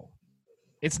also.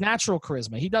 It's natural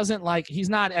charisma. He's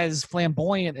not as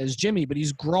flamboyant as Jimmy, but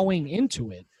he's growing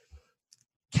into it.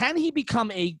 Can he become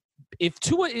if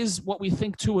Tua is what we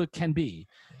think Tua can be,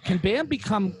 can Bam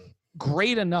become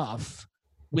great enough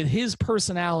with his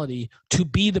personality to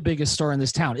be the biggest star in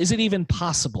this town? Is it even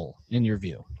possible in your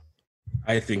view?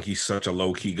 I think he's such a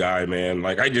low-key guy, man.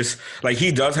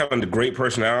 He does have a great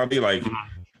personality. Like,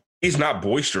 he's not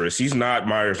boisterous. He's not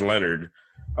Myers Leonard.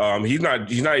 He's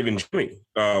not even Jimmy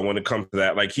when it comes to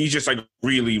that. Like, he's just like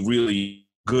really, really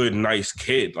good, nice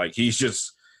kid. Like, he's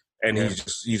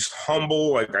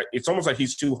humble. Like, it's almost like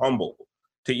he's too humble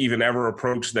to even ever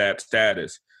approach that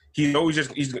status. He's always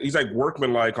he's like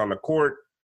workmanlike on the court.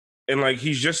 And like,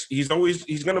 he's going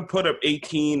to put up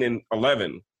 18 and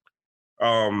 11.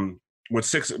 With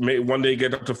 6, one day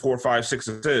get up to 4, 5, 6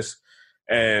 assists.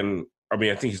 And I mean,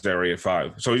 I think he's already at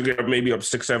 5. So he's get maybe up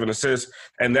 6, 7 assists.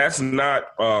 And that's not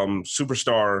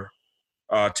superstar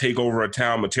take over a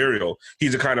town material.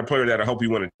 He's the kind of player that'll help you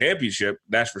win a championship.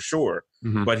 That's for sure.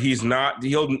 Mm-hmm. But he's not,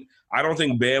 I don't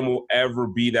think Bam will ever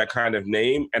be that kind of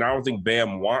name. And I don't think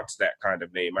Bam wants that kind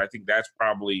of name. I think that's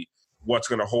probably what's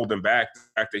going to hold him back. The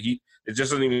fact that it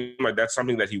just doesn't even like that's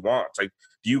something that he wants. Like,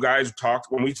 do you guys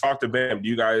when we talk to Bam, do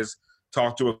you guys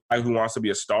talk to a guy who wants to be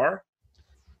a star?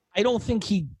 I don't think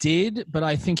he did, but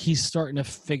I think he's starting to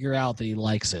figure out that he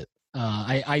likes it.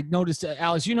 I noticed,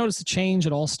 Alex, you noticed a change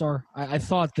at All-Star? I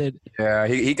thought that. Yeah,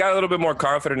 he got a little bit more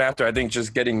confident after, I think,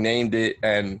 just getting named it.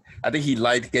 And I think he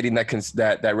liked getting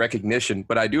that recognition.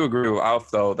 But I do agree with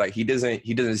Alf, though, that he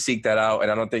doesn't seek that out. And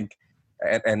I don't think,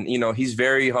 and he's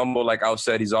very humble, like Alf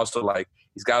said. He's also like,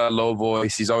 he's got a low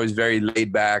voice. He's always very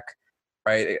laid back,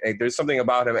 right? There's something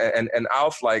about him. And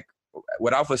Alf, like,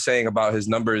 what Alf was saying about his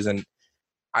numbers, and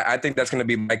I think that's going to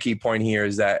be my key point here,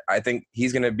 is that I think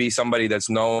he's going to be somebody that's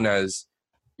known as,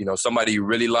 somebody you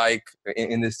really like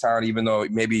in this town, even though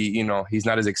maybe, he's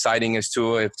not as exciting as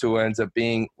Tua if Tua ends up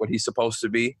being what he's supposed to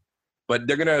be. But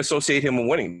they're going to associate him with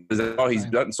winning, because all he's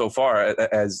done so far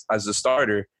as a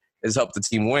starter is help the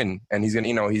team win. And he's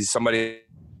going to, he's somebody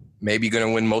maybe going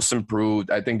to win most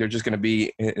improved. I think they're just going to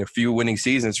be in a few winning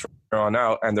seasons from here on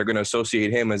out, and they're going to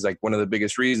associate him as like one of the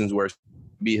biggest reasons where it's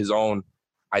be his own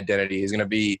identity. He's going to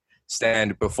be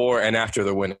stand before and after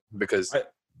the win, because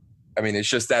it's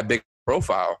just that big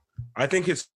profile. I think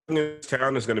his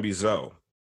town is going to be Zoe.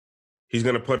 He's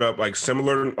going to put up like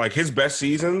similar, like his best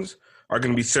seasons are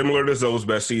going to be similar to Zoe's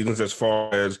best seasons as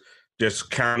far as just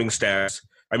counting stats.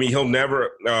 I mean, he'll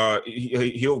never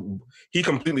he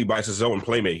completely biases Zoe in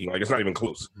playmaking. Like, it's not even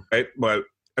close, right? But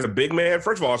as a big man,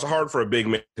 first of all, it's hard for a big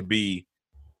man to be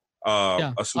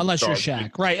unless you're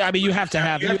Shaq, right? I mean, you have to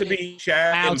be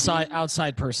Shaq,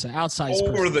 outside person,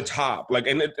 over the top. Like,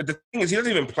 and the thing is, he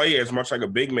doesn't even play as much like a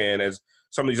big man as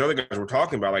some of these other guys we're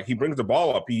talking about. Like, he brings the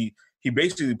ball up. He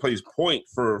basically plays point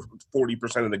for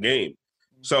 40% of the game.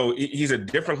 So he's a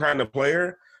different kind of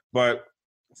player, but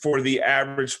for the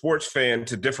average sports fan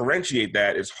to differentiate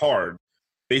that is hard.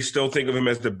 They still think of him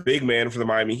as the big man for the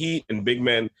Miami Heat, and big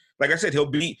men, like I said, he'll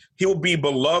be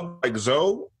beloved like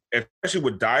Zoe, especially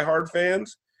with diehard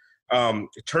fans.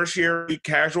 Tertiary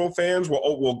casual fans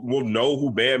will know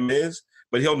who Bam is,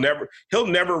 but he'll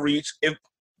never reach. If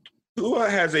Tua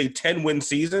has a 10-win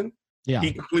season,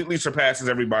 he completely surpasses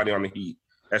everybody on the Heat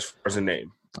as far as a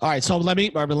name. All right, so let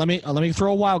me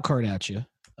throw a wild card at you.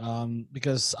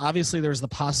 Because obviously there's the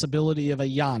possibility of a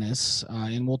Giannis,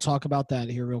 and we'll talk about that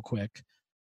here real quick.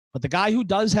 But the guy who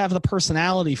does have the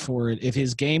personality for it, if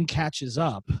his game catches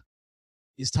up,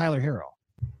 is Tyler Hero.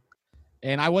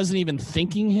 And I wasn't even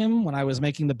thinking him when I was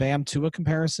making the Bam Tua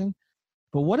comparison.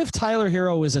 But what if Tyler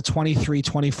Hero is a 23,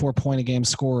 24 point a game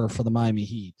scorer for the Miami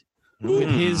Heat?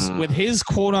 With his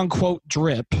quote unquote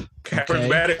drip.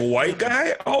 Charismatic white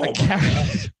guy? Oh,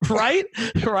 right?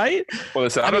 Well,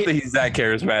 so I don't think he's that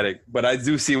charismatic, but I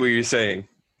do see what you're saying.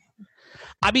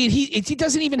 I mean, he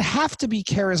doesn't even have to be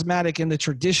charismatic in the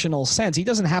traditional sense. He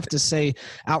doesn't have to say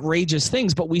outrageous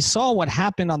things, but we saw what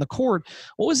happened on the court.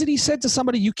 What was it he said to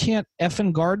somebody? You can't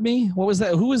effing guard me? What was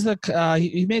that? Who was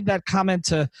he made that comment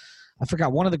to, I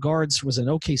forgot, one of the guards was an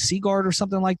OKC guard or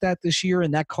something like that this year,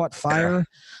 and that caught fire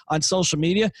on social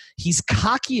media. He's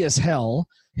cocky as hell.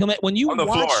 When you on the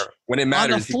watch, floor, when it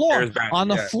matters, on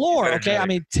the floor, okay? I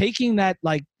mean, taking that,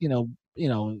 like, you know,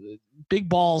 big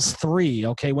balls three,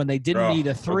 okay, when they didn't need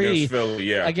a three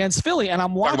against Philly. And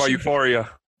I'm watching. Talk about euphoria.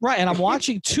 Right, and I'm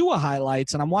watching Tua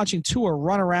highlights, and I'm watching Tua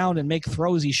run around and make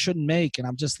throws he shouldn't make, and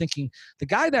I'm just thinking the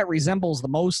guy that resembles the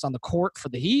most on the court for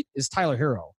the Heat is Tyler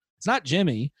Hero. It's not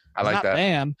Jimmy. I like that.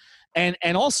 Bam.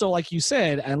 And also, like you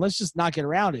said, and let's just not get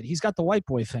around it, he's got the white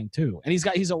boy thing too. And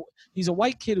he's a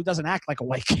white kid who doesn't act like a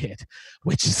white kid,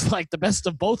 which is like the best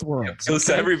of both worlds. He appeals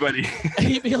to everybody.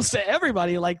 He appeals to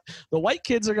everybody. Like, the white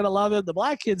kids are gonna love him, the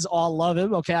black kids all love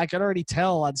him. Okay, I can already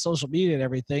tell on social media and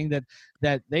everything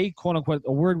that they, quote unquote,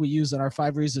 a word we use in our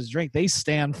 5 Reasons to Drink, they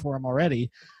stand for him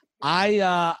already.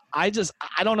 I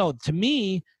don't know. To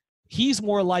me, he's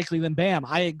more likely than Bam.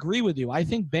 I agree with you. I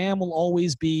think Bam will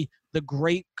always be the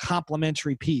great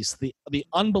complementary piece, the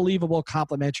unbelievable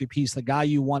complementary piece, the guy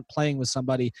you want playing with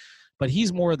somebody, but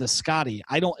he's more of the Scotty.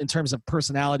 I don't, in terms of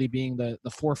personality being the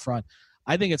forefront.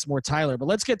 I think it's more Tyler. But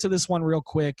let's get to this one real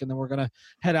quick, and then we're going to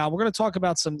head out. We're going to talk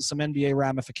about some NBA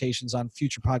ramifications on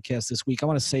future podcasts this week. I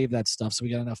want to save that stuff so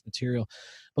we got enough material.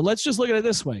 But let's just look at it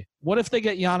this way. What if they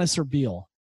get Giannis or Beal?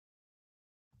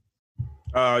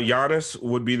 Giannis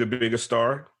would be the biggest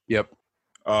star. Yep.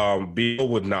 Beal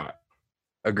would not.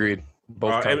 Agreed.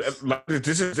 Both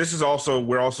this is also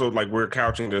we're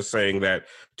couching this saying that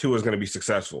Tua is going to be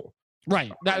successful.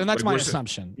 Right. That's my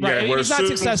assumption. Right. If he's not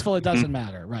successful, it doesn't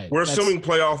matter. Right. We're assuming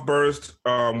playoff burst.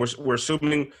 We're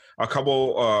assuming a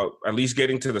couple, at least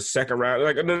getting to the second round,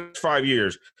 like in the next 5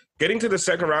 years. Getting to the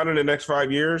second round in the next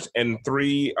 5 years and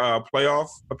 3 playoff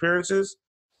appearances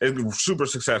is super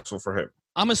successful for him.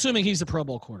 I'm assuming he's a Pro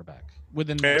Bowl quarterback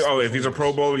if he's a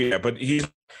Pro Bowl, yeah, but he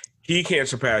can't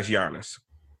surpass Giannis.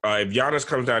 If Giannis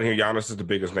comes down here, Giannis is the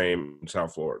biggest name in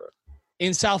South Florida.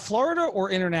 In South Florida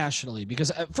or internationally?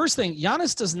 Because first thing,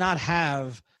 Giannis does not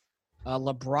have a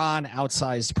LeBron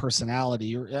outsized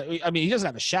personality. I mean, he doesn't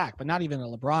have a Shaq, but not even a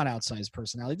LeBron outsized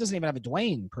personality. He doesn't even have a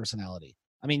Dwayne personality.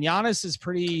 I mean, Giannis is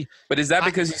pretty. But is that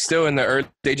because he's still in the early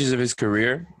stages of his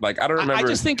career? Like, I don't remember. I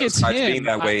just think it's him being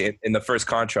that way in the first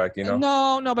contract. You know?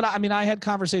 No. But I mean, I had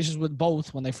conversations with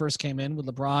both when they first came in, with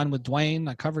LeBron, with Dwayne.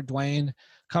 I covered Dwayne,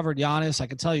 covered Giannis. I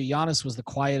can tell you, Giannis was the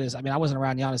quietest. I mean, I wasn't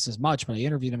around Giannis as much, but I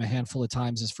interviewed him a handful of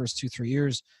times his first 2-3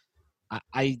 years.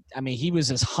 I mean, he was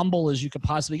as humble as you could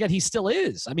possibly get. He still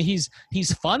is. I mean,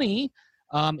 he's funny.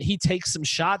 He takes some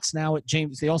shots now at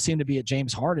James. They all seem to be at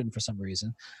James Harden for some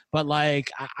reason, but like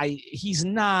he's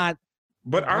not.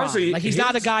 But honestly, like he's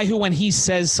not a guy who, when he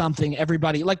says something,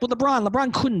 everybody like with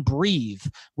LeBron couldn't breathe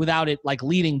without it like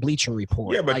leading Bleacher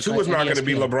Report. Yeah, but Tua's not going to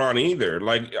be LeBron either.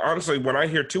 Like, honestly, when I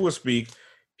hear Tua speak,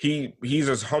 he's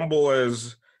as humble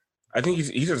as. I think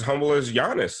he's as humble as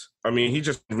Giannis. I mean, he's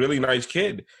just a really nice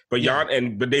kid. But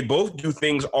but they both do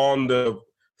things on the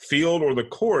field or the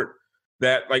court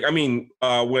that, like, I mean,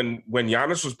 when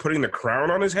Giannis was putting the crown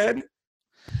on his head,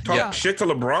 talking shit to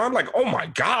LeBron, like, oh my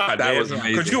God, that was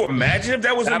amazing. Could you imagine if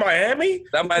that was in Miami?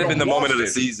 That might have been the moment of the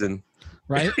season,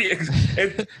 right?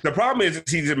 And the problem is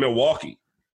he's in Milwaukee.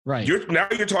 Right. Now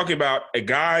you're talking about a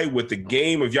guy with the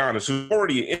game of Giannis, who's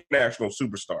already an international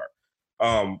superstar,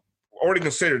 already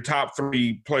considered top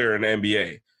 3 player in the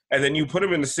NBA. And then you put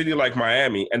him in a city like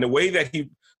Miami, and the way that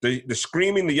the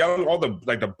screaming, the yelling, all the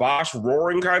like the Bosch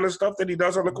roaring kind of stuff that he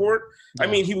does on the court, I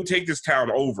mean, he would take this town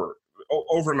over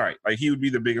overnight. Like he would be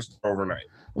the biggest overnight.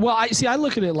 Well, I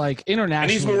look at it like internationally.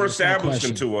 And he's more established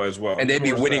than Tua as well. And they'd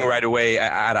be winning right away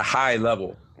at a high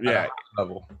level. Yeah.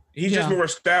 He's just more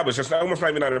established. It's almost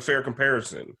not even a fair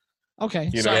comparison.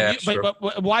 Okay. You know?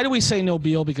 But why do we say no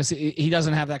Beal? Because he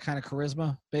doesn't have that kind of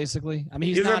charisma, basically. I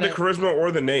mean, he doesn't have the charisma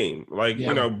or the name. Like,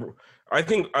 you know, I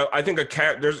think a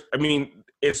cat,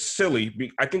 it's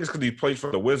silly. I think it's because he plays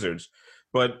for the Wizards.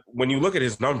 But when you look at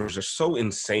his numbers, they're so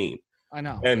insane. I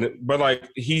know. But like,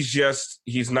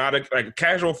 he's not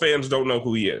casual fans don't know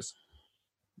who he is.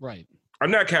 Right. I'm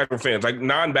not casual fans. Like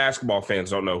non-basketball fans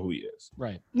don't know who he is.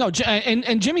 Right. No,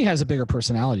 and Jimmy has a bigger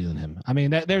personality than him. I mean,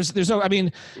 there's no. I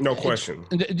mean, no question.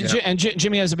 And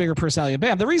Jimmy has a bigger personality.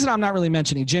 Bam. The reason I'm not really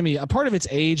mentioning Jimmy, a part of it's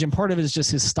age, and part of it is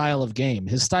just his style of game.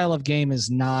 His style of game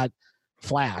is not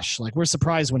flash. Like we're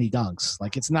surprised when he dunks.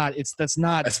 Like that's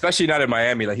not. Especially not in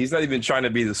Miami. Like he's not even trying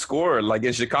to be the scorer. Like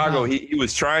in Chicago, he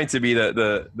was trying to be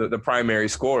the primary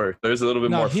scorer. There's a little bit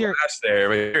more flash there.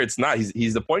 But here it's not.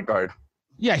 He's the point guard.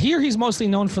 Yeah, here he's mostly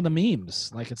known for the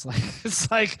memes. It's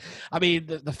like I mean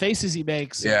the faces he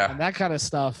makes and that kind of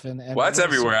stuff. And well, that's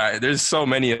everywhere. There's so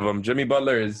many of them. Jimmy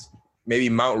Butler is maybe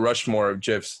Mount Rushmore of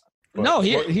GIFs. No,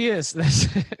 he is.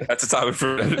 That's a topic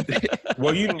for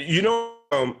well, you know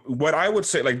what I would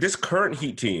say, like this current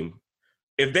Heat team,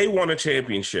 if they won a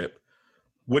championship,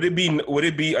 would it be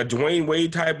a Dwayne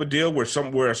Wade type of deal where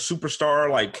a superstar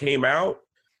like came out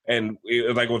and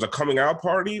it was a coming out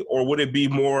party, or would it be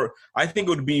more? I think it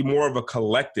would be more of a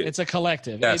collective. It's a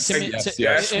collective. Yes,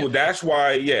 that's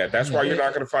why you're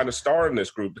not going to find a star in this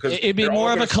group because it'd be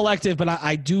more of a collective. But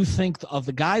I do think of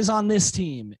the guys on this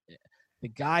team, the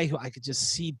guy who I could just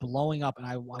see blowing up, and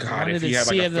I wanted to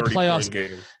see it in the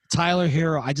playoffs. Tyler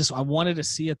Hero. I wanted to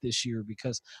see it this year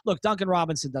because look, Duncan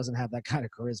Robinson doesn't have that kind of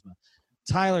charisma.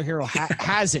 Tyler Hero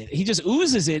has it. He just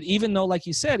oozes it, even though, like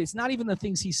you said, it's not even the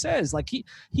things he says. Like he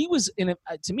was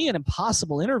to me an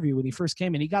impossible interview when he first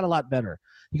came in. He got a lot better.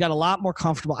 He got a lot more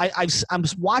comfortable. I'm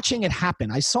watching it happen.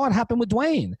 I saw it happen with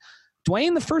Dwayne.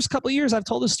 Dwayne, the first couple of years, I've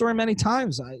told this story many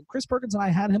times. Chris Perkins and I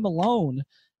had him alone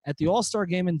at the All-Star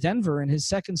game in Denver in his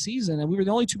second season, and we were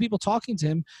the only two people talking to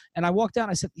him. And I walked out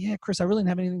and I said, "Yeah, Chris, I really didn't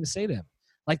have anything to say to him."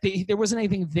 Like there wasn't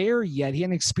anything there yet. He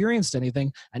hadn't experienced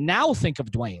anything. And now think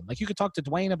of Dwayne. Like you could talk to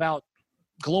Dwayne about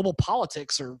global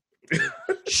politics or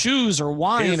shoes or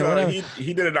wine or whatever.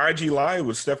 He did an IG live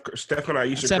with Steph and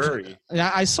Aisha Curry.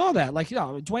 I saw that. Like,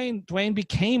 Dwayne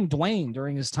became Dwayne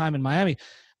during his time in Miami.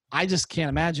 I just can't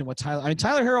imagine what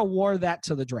Tyler Hero wore that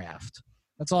to the draft.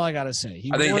 That's all I got to say.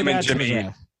 I think him and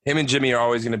Jimmy are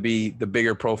always going to be the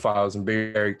bigger profiles and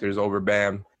bigger characters over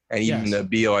Bam and even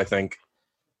Beal, I think.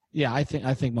 Yeah, I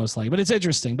think most likely. But it's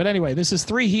interesting. But anyway, this is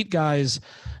three Heat guys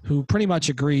who pretty much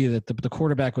agree that the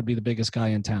quarterback would be the biggest guy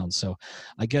in town. So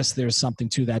I guess there's something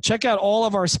to that. Check out all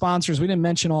of our sponsors. We didn't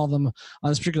mention all of them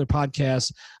on this particular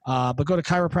podcast, but go to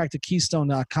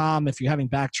chiropractickeystone.com if you're having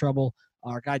back trouble.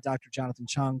 Our guy, Dr. Jonathan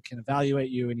Chung, can evaluate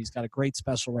you, and he's got a great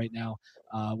special right now,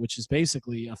 which is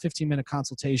basically a 15-minute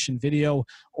consultation video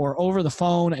or over the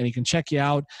phone, and he can check you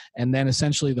out. And then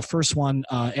essentially the first one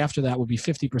after that would be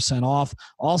 50% off.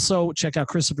 Also, check out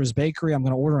Christopher's Bakery. I'm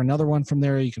going to order another one from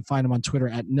there. You can find him on Twitter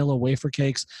at Nilla Wafer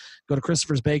Cakes. Go to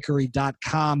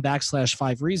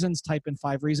christophersbakery.com/5reasons. Type in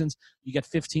 5 reasons. You get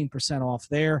 15% off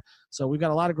there. So we've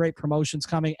got a lot of great promotions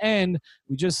coming. And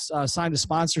we just signed a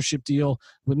sponsorship deal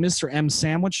with Mr. M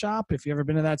Sandwich Shop. If you've ever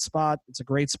been to that spot, it's a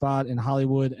great spot in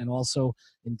Hollywood and also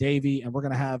in Davie. And we're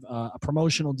going to have a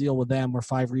promotional deal with them where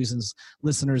 5 Reasons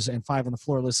listeners and 5 on the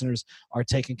Floor listeners are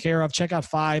taken care of. Check out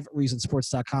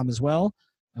 5reasonsports.com as well.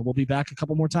 And we'll be back a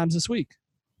couple more times this week.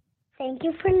 Thank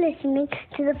you for listening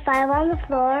to the 5 on the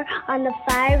Floor on the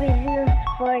 5 Reasons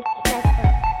Sports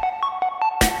Network.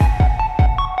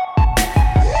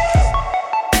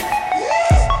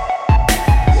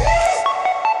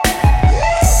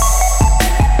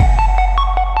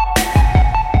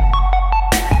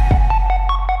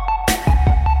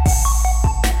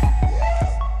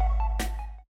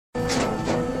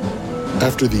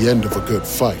 After the end of a good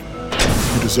fight,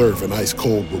 you deserve an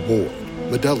ice-cold reward.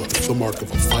 Modelo is the mark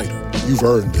of a fighter. You've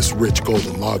earned this rich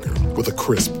golden lager with a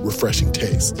crisp, refreshing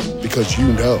taste. Because you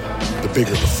know, the bigger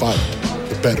the fight,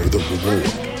 the better the reward.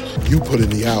 You put in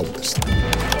the hours,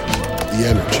 the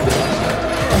energy,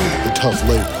 the tough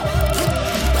labor.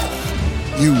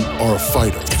 You are a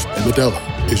fighter, and Modelo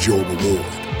is your reward.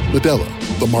 Modelo,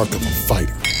 the mark of a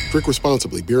fighter. Drink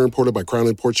responsibly. Beer imported by Crown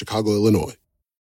Imports, Chicago, Illinois.